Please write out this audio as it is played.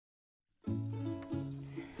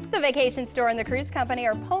The vacation store and the cruise company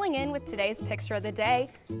are pulling in with today's picture of the day.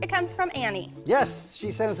 It comes from Annie. Yes,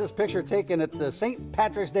 she sent us this picture taken at the St.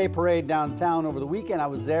 Patrick's Day parade downtown over the weekend. I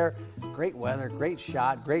was there. Great weather, great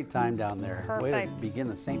shot, great time down there. Perfect. Way to begin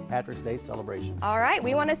the St. Patrick's Day celebration. All right,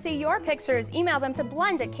 we want to see your pictures. Email them to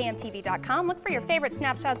blend@KMTV.com. Look for your favorite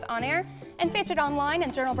snapshots on air and featured online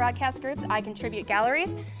in journal broadcast groups, I Contribute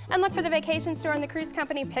galleries. And look for the vacation store and the cruise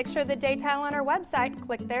company picture of the day tile on our website.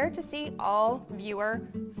 Click there to see all viewer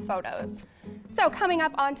photos. So coming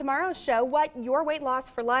up on tomorrow's show, what your weight loss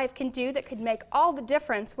for life can do that could make all the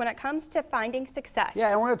difference when it comes to finding success.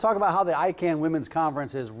 Yeah, and we're going to talk about how the ICANN Women's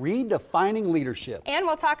Conference is redefining leadership. And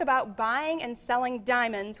we'll talk about buying and selling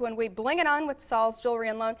diamonds when we bling it on with Saul's Jewelry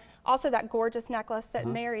and Loan. Also that gorgeous necklace that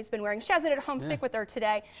Mary's been wearing. She has it at home, stick with her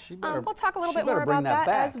today. We'll talk a little bit more about that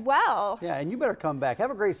as well. Yeah, and you better come back.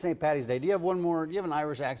 Have a great St. Patty's Day. Do you have one more? Do you have an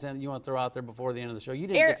Irish accent you want to throw out there before the end of the show? You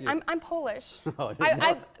didn't get to I'm Polish. No,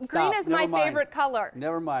 green is my favorite color.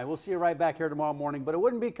 Never mind. We'll see you right back here tomorrow morning, but it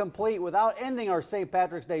wouldn't be complete without ending our St.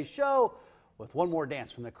 Patrick's Day show with one more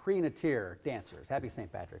dance from the Craoi dancers. Happy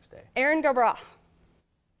St. Patrick's Day. Aaron Gobra.